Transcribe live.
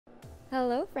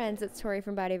Hello friends, it's Tory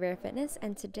from Body Rare Fitness,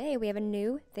 and today we have a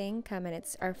new thing coming.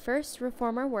 It's our first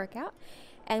reformer workout,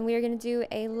 and we are going to do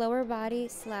a lower body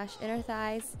slash inner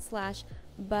thighs slash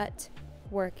butt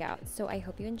workout. So I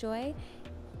hope you enjoy.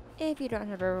 If you don't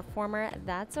have a reformer,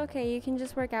 that's okay. You can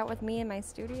just work out with me in my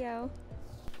studio.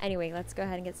 Anyway, let's go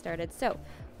ahead and get started. So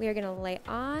we are going to lay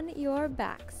on your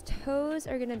backs. Toes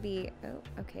are going to be,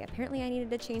 okay, apparently I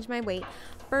needed to change my weight.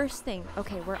 First thing,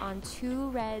 okay, we're on 2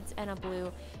 reds and a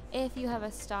blue if you have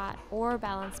a stot or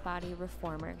balanced body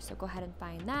reformer. So go ahead and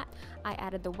find that. I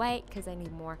added the white because I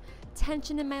need more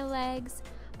tension in my legs.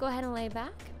 Go ahead and lay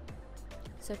back.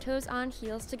 So toes on,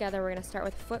 heels together. We're going to start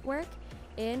with footwork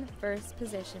in first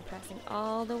position, pressing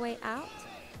all the way out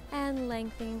and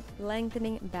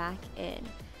lengthening back in.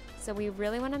 So we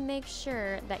really want to make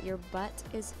sure that your butt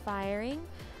is firing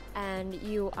and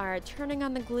you are turning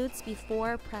on the glutes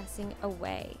before pressing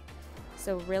away.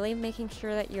 So really making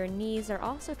sure that your knees are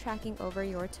also tracking over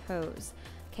your toes.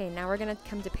 Okay, now we're going to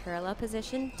come to parallel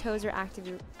position. Toes are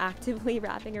actively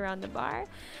wrapping around the bar.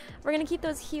 We're going to keep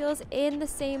those heels in the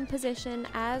same position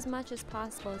as much as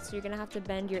possible. So you're going to have to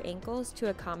bend your ankles to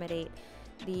accommodate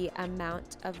the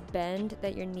amount of bend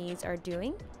that your knees are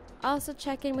doing. Also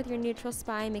check in with your neutral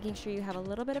spine, making sure you have a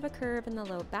little bit of a curve in the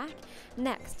low back.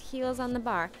 Next, heels on the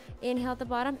bar. Inhale at the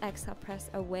bottom, exhale,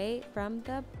 press away from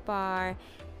the bar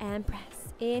and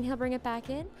press. Inhale, bring it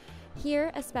back in.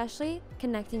 Here, especially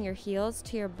connecting your heels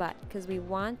to your butt because we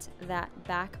want that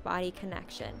back body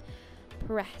connection.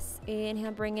 Press.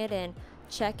 Inhale, bring it in.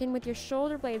 Check in with your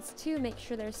shoulder blades too. Make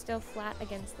sure they're still flat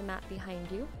against the mat behind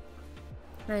you.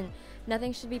 And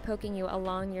nothing should be poking you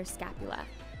along your scapula.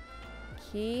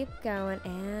 Keep going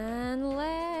and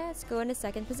let's go into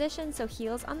second position. So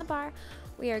heels on the bar.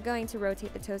 We are going to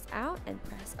rotate the toes out and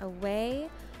press away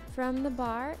from the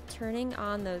bar, turning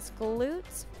on those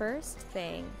glutes first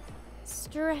thing.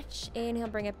 Stretch. Inhale,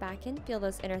 bring it back in. Feel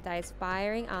those inner thighs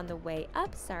firing on the way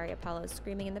up. Sorry, Apollo's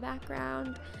screaming in the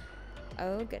background.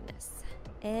 Oh goodness.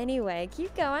 Anyway,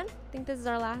 keep going. I think this is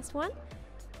our last one.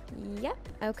 Yep.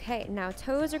 Okay, now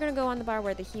toes are going to go on the bar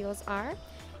where the heels are.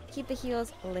 Keep the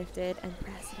heels lifted and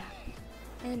press it up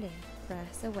and in.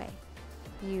 Press away.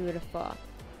 Beautiful.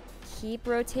 Keep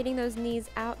rotating those knees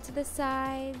out to the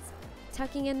sides,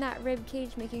 tucking in that rib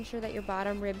cage, making sure that your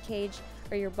bottom rib cage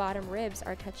or your bottom ribs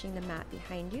are touching the mat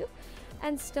behind you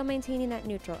and still maintaining that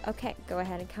neutral. Okay, go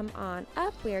ahead and come on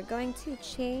up. We are going to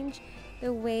change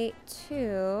the weight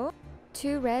to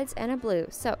 2 reds and a blue.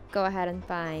 So go ahead and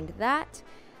find that.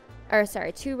 Or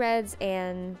sorry, 2 reds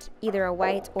and either a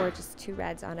white or just 2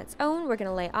 reds on its own. We're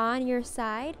gonna lay on your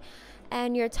side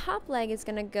and your top leg is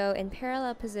gonna go in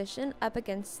parallel position up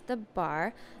against the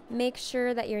bar. Make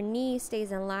sure that your knee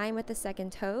stays in line with the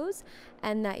second toes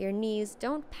and that your knees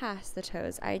don't pass the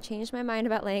toes. I changed my mind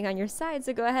about laying on your side,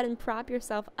 so go ahead and prop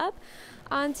yourself up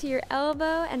onto your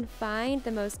elbow and find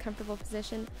the most comfortable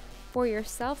position for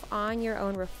yourself on your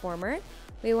own reformer.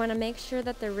 We wanna make sure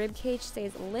that the rib cage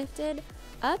stays lifted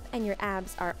up and your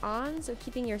abs are on, so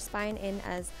keeping your spine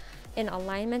in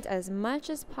alignment as much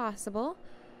as possible.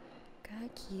 Good,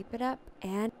 keep it up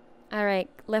and all right,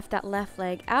 lift that left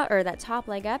leg out or that top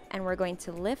leg up and we're going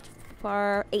to lift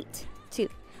for 8, 2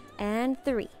 and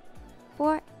 3,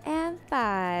 4 and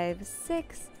 5,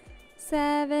 6,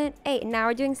 7, 8. Now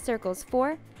we're doing circles.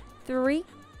 4, 3,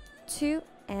 2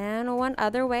 and 1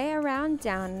 other way around,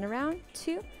 down and around.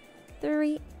 2,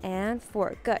 3 and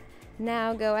 4. Good.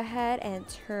 Now go ahead and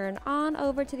turn on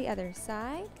over to the other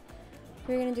side.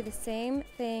 We're going to do the same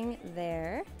thing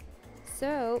there.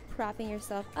 So propping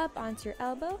yourself up onto your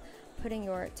elbow, putting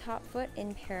your top foot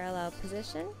in parallel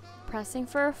position, pressing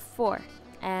for 4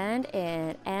 and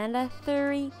in and a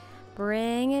 3.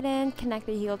 Bring it in, connect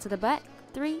the heel to the butt.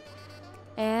 3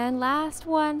 and last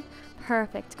one.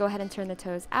 Perfect. Go ahead and turn the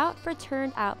toes out for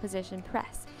turned out position.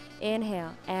 Press.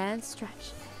 Inhale and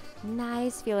stretch.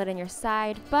 Nice, feel it in your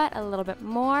side, but a little bit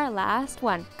more. Last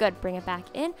one. Good, bring it back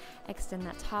in. Extend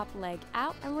that top leg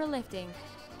out and we're lifting.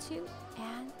 2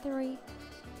 and 3,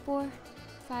 4,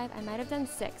 5. I might have done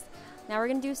 6. Now we're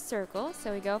gonna do circles.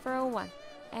 So we go for a 1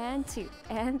 and 2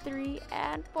 and 3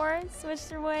 and 4. Switch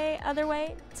the way, other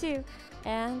way. 2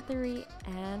 and 3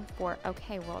 and 4.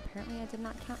 Okay, well apparently I did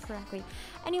not count correctly.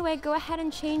 Anyway, go ahead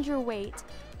and change your weight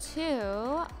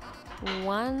to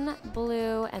 1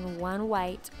 blue and 1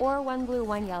 white or 1 blue,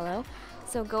 1 yellow.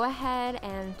 So go ahead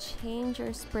and change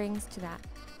your springs to that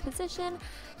position.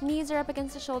 Knees are up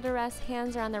against the shoulder rest,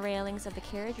 hands are on the railings of the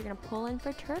carriage. You're gonna pull in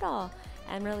for turtle.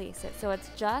 and release it. So it's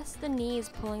just the knees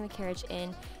pulling the carriage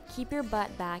in. Keep your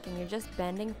butt back and you're just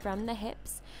bending from the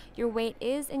hips. Your weight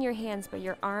is in your hands, but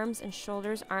your arms and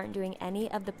shoulders aren't doing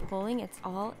any of the pulling. It's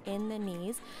all in the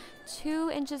knees. 2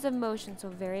 inches of motion, so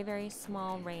very, very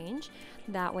small range.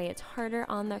 That way it's harder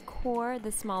on the core.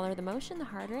 The smaller the motion, the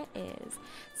harder it is.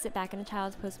 Sit back in a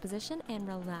child's pose position and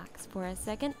relax for a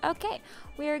second. Okay,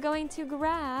 we are going to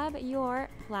grab your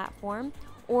platform,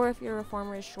 or if your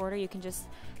reformer is shorter, you can just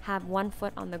have one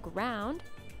foot on the ground.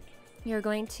 You're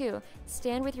going to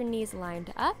stand with your knees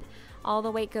lined up. All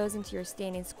the weight goes into your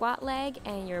standing squat leg,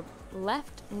 and your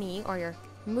left knee, or your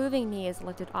moving knee, is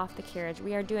lifted off the carriage.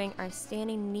 We are doing our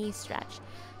standing knee stretch.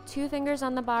 2 fingers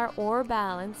on the bar or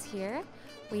balance here.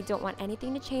 We don't want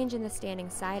anything to change in the standing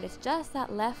side. It's just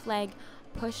that left leg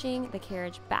pushing the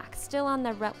carriage back. Still on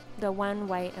the one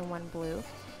white and one blue.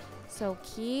 So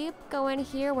keep going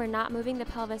here. We're not moving the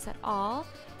pelvis at all.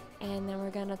 And then we're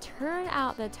gonna turn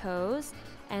out the toes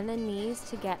and the knees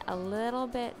to get a little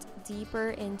bit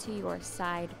deeper into your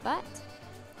side butt.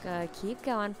 Good, keep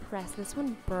going, press. This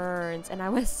one burns, and I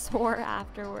was sore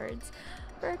afterwards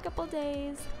for a couple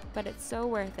days, but it's so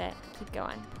worth it. Keep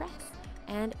going, press,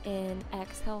 and in,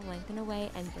 exhale, lengthen away,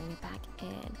 and bring it back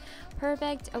in.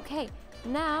 Perfect, okay,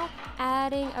 now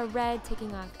adding a red,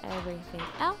 taking off everything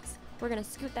else. We're gonna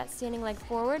scoot that standing leg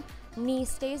forward, knee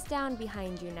stays down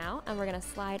behind you now, and we're gonna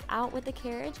slide out with the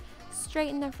carriage,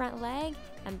 straighten the front leg,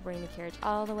 and bring the carriage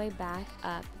all the way back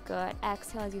up. Good,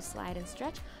 exhale as you slide and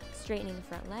stretch, straightening the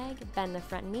front leg, bend the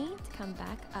front knee to come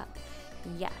back up.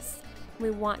 Yes, we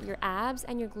want your abs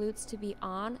and your glutes to be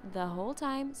on the whole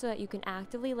time so that you can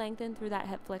actively lengthen through that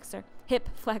hip flexor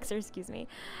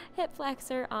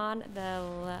on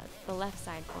the left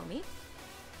side for me.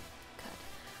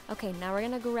 Good. Okay, now we're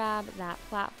gonna grab that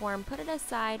platform, put it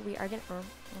aside. We are gonna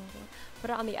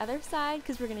put it on the other side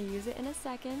because we're gonna use it in a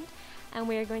second. And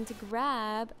we are going to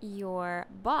grab your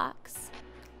box.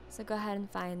 So go ahead and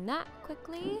find that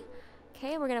quickly.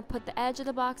 Okay, we're gonna put the edge of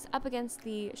the box up against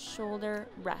the shoulder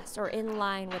rest, or in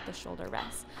line with the shoulder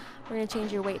rest. We're gonna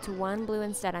change your weight to one blue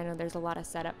instead. I know there's a lot of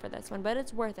setup for this one, but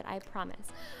it's worth it, I promise.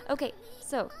 Okay,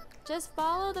 so just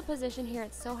follow the position here.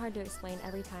 It's so hard to explain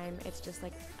every time. It's just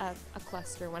like a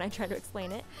cluster when I try to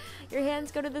explain it. Your hands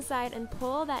go to the side and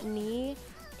pull that knee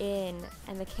in,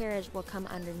 and the carriage will come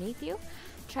underneath you.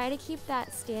 Try to keep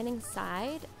that standing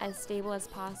side as stable as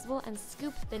possible and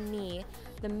scoop the knee,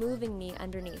 the moving knee,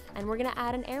 underneath. And we're gonna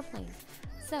add an airplane.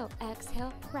 So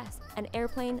exhale, press, an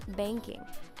airplane banking.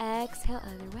 Exhale,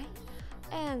 other way,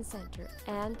 and center,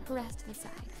 and press to the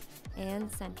side, and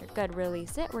center. Good,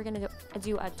 release it. We're gonna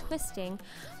do a twisting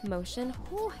motion.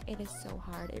 Whew, it is so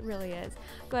hard, it really is.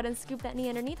 Go ahead and scoop that knee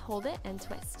underneath, hold it, and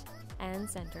twist, and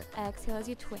center. Exhale as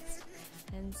you twist,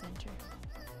 and center.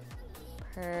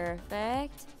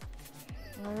 Perfect.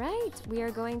 All right, we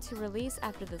are going to release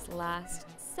after this last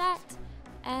set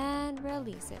and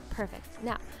release it. Perfect.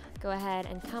 Now, go ahead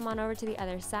and come on over to the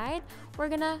other side. We're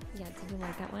gonna, did you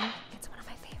like that one? It's one of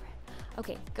my favorite.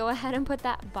 Okay, go ahead and put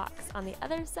that box on the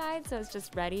other side so it's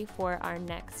just ready for our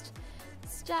next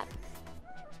step.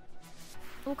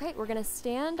 Okay, we're gonna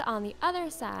stand on the other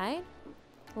side.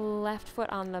 Left foot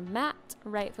on the mat,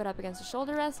 right foot up against the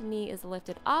shoulder rest, knee is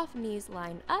lifted off, knees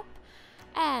line up.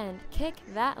 And kick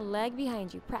that leg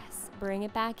behind you. Press. Bring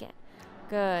it back in.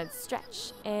 Good.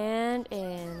 Stretch. And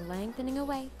in. Lengthening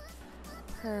away.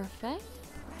 Perfect.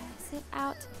 Press it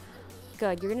out.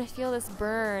 Good. You're going to feel this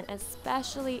burn,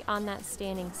 especially on that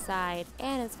standing side.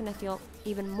 And it's going to feel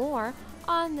even more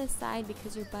on this side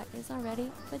because your butt is already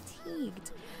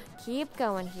fatigued. Keep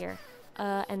going here.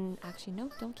 And actually, no,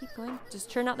 don't keep going.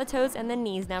 Just turn out the toes and the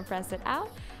knees. Now press it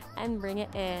out. And bring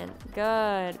it in.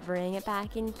 Good. Bring it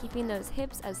back in, keeping those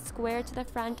hips as square to the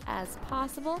front as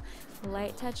possible.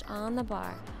 Light touch on the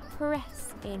bar.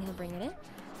 Press. Inhale, bring it in.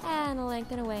 And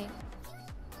lengthen away.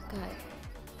 Good.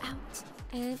 Out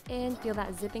and in. Feel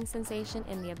that zipping sensation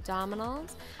in the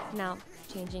abdominals. Now,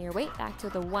 changing your weight back to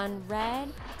the one red.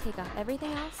 Take off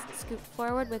everything else. Scoop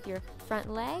forward with your front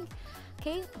leg.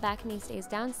 Okay, back knee stays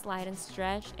down. Slide and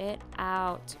stretch it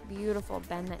out. Beautiful.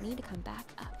 Bend that knee to come back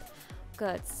up.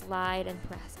 Good. Slide and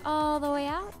press all the way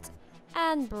out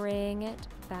and bring it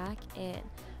back in.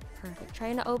 Perfect.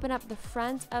 Trying to open up the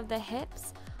front of the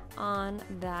hips on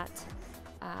that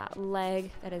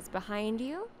leg that is behind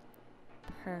you.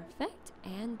 Perfect.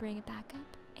 And bring it back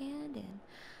up and in.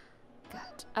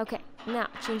 Good. Okay. Now,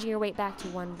 changing your weight back to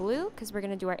one blue because we're going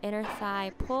to do our inner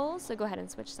thigh pull. So go ahead and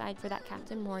switch side for that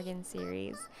Captain Morgan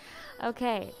series.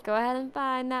 Okay. Go ahead and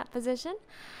find that position.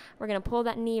 We're going to pull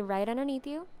that knee right underneath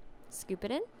you. Scoop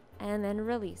it in and then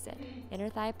release it. Inner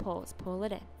thigh pulls. Pull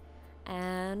it in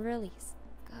and release.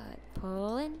 Good.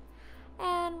 Pull in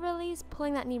and release,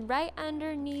 pulling that knee right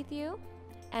underneath you,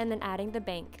 and then adding the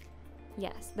bank.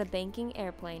 Yes, the banking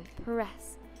airplane.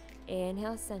 Press.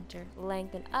 Inhale, center.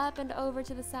 Lengthen up and over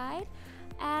to the side,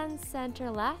 and center.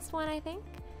 Last one, I think.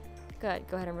 Good.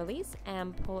 Go ahead and release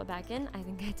and pull it back in. I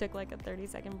think I took like a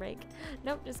 30-second break.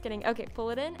 Nope, just kidding. Okay, pull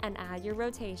it in and add your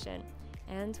rotation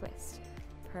and twist.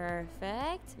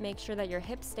 Perfect. Make sure that your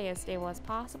hips stay as stable as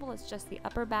possible. It's just the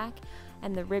upper back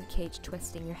and the rib cage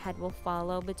twisting. Your head will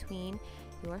follow between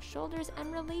your shoulders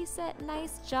and release it.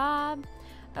 Nice job.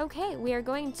 Okay, we are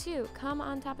going to come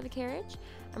on top of the carriage,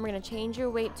 and we're going to change your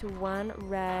weight to 1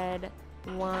 red,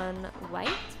 1 white.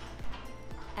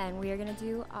 And we are going to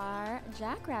do our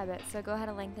jackrabbit. So go ahead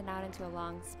and lengthen out into a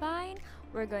long spine.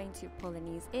 We're going to pull the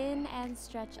knees in and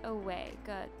stretch away.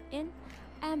 Good. In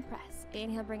and press.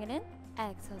 Inhale, bring it in.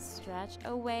 Exhale, stretch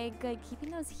away. Good.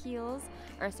 Keeping those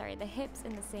the hips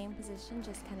in the same position,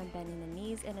 just kind of bending the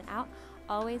knees in and out.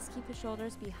 Always keep the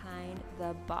shoulders behind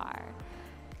the bar.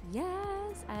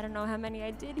 Yes, I don't know how many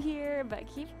I did here, but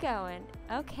keep going.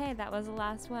 Okay, that was the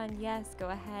last one. Yes, go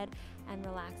ahead and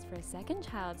relax for a second,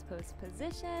 child's pose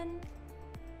position.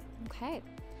 Okay,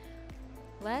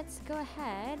 let's go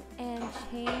ahead and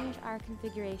change our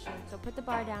configuration. So put the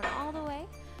bar down all the way.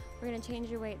 We're going to change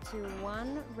your weight to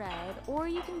 1 red, or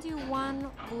you can do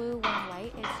 1 blue, 1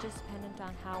 white. It's just dependent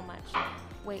on how much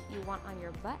weight you want on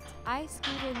your butt. I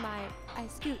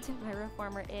scooped my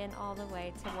reformer in all the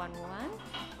way to 1-1.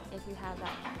 If you have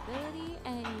that capability,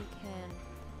 and you can,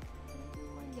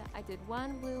 yeah, I did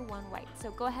 1 blue, 1 white. So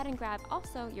go ahead and grab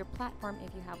also your platform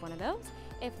if you have one of those.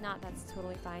 If not, that's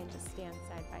totally fine. Just stand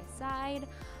side by side,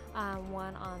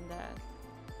 one on the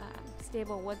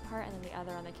stable wood part and then the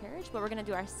other on the carriage. But we're going to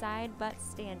do our side butt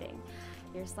standing.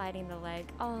 You're sliding the leg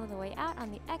all the way out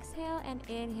on the exhale, and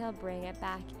inhale, bring it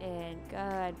back in.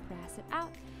 Good. Press it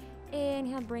out.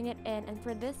 Inhale, bring it in. And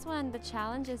for this one, the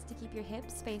challenge is to keep your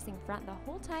hips facing front the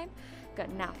whole time.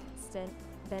 Good. Now,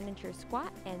 bend into your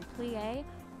squat and plie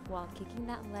while kicking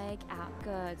that leg out.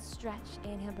 Good. Stretch.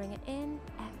 Inhale, bring it in.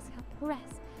 Exhale,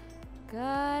 press.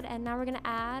 Good. And now we're going to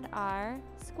add our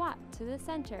squat to the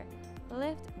center.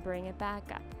 Lift, bring it back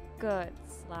up. Good.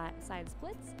 Side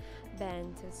splits.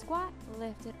 Bend to squat.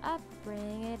 Lift it up.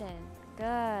 Bring it in.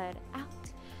 Good.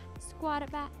 Out. Squat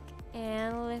it back.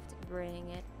 And lift, bring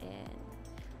it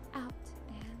in. Out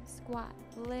and squat.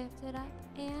 Lift it up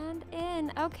and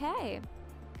in. Okay.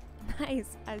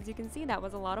 Nice. As you can see, that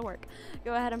was a lot of work.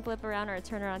 Go ahead and flip around or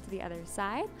turn around to the other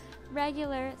side.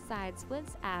 Regular side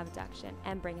splits, abduction,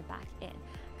 and bring it back in.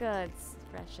 Good.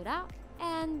 Stretch it out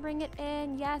and bring it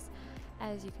in. Yes.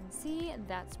 As you can see,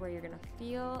 that's where you're going to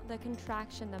feel the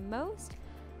contraction the most.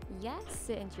 Yes.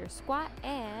 Sit into your squat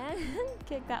and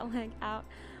kick that leg out.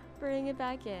 Bring it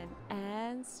back in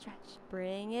and stretch.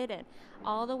 Bring it in.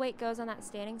 All the weight goes on that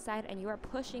standing side, and you are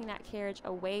pushing that carriage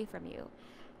away from you.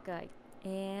 Good.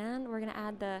 And we're going to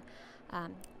add the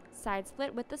side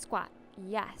split with the squat.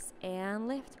 Yes. And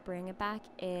lift. Bring it back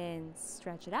in.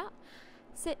 Stretch it out.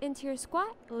 Sit into your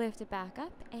squat. Lift it back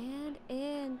up and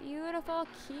in. Beautiful.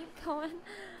 Keep going.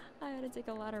 I had to take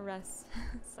a lot of rest.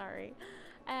 Sorry.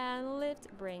 And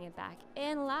lift. Bring it back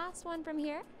in. Last one from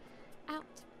here. Out.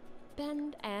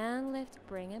 Bend and lift,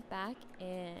 bring it back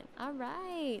in. All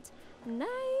right,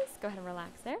 nice. Go ahead and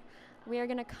relax there. We are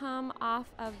going to come off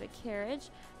of the carriage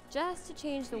just to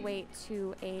change the weight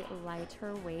to a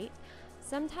lighter weight.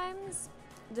 Sometimes,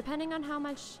 depending on how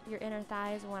much your inner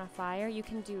thighs want to fire, you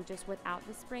can do just without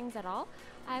the springs at all.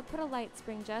 I put a light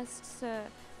spring just so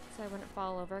I wouldn't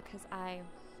fall over, because I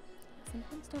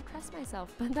sometimes don't trust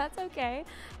myself, but that's okay.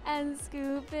 And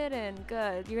scoop it in.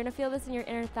 Good. You're going to feel this in your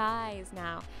inner thighs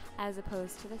now, as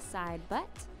opposed to the side butt.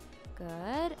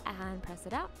 Good. And press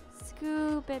it out.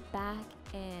 Scoop it back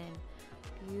in.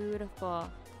 Beautiful.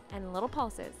 And little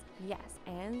pulses. Yes.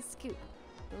 And scoop.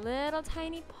 Little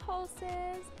tiny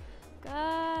pulses.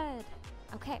 Good.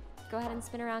 Okay. Go ahead and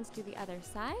spin around to do the other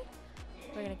side.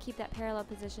 We're going to keep that parallel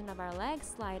position of our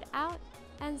legs. Slide out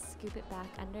and scoop it back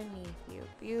underneath you.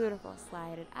 Beautiful.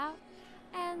 Slide it out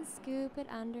and scoop it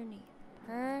underneath.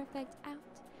 Perfect. Out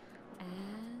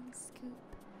and scoop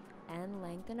and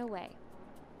lengthen away.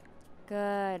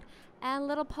 Good. And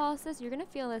little pulses. You're going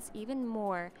to feel this even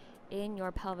more in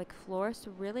your pelvic floor.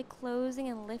 So really closing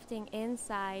and lifting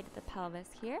inside the pelvis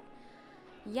here.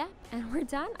 Yep, and we're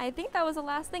done. I think that was the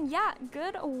last thing. Yeah,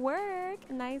 good work.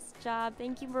 Nice job.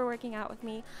 Thank you for working out with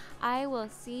me. I will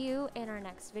see you in our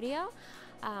next video.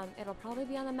 It'll probably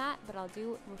be on the mat, but I'll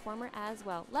do reformer as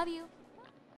well. Love you.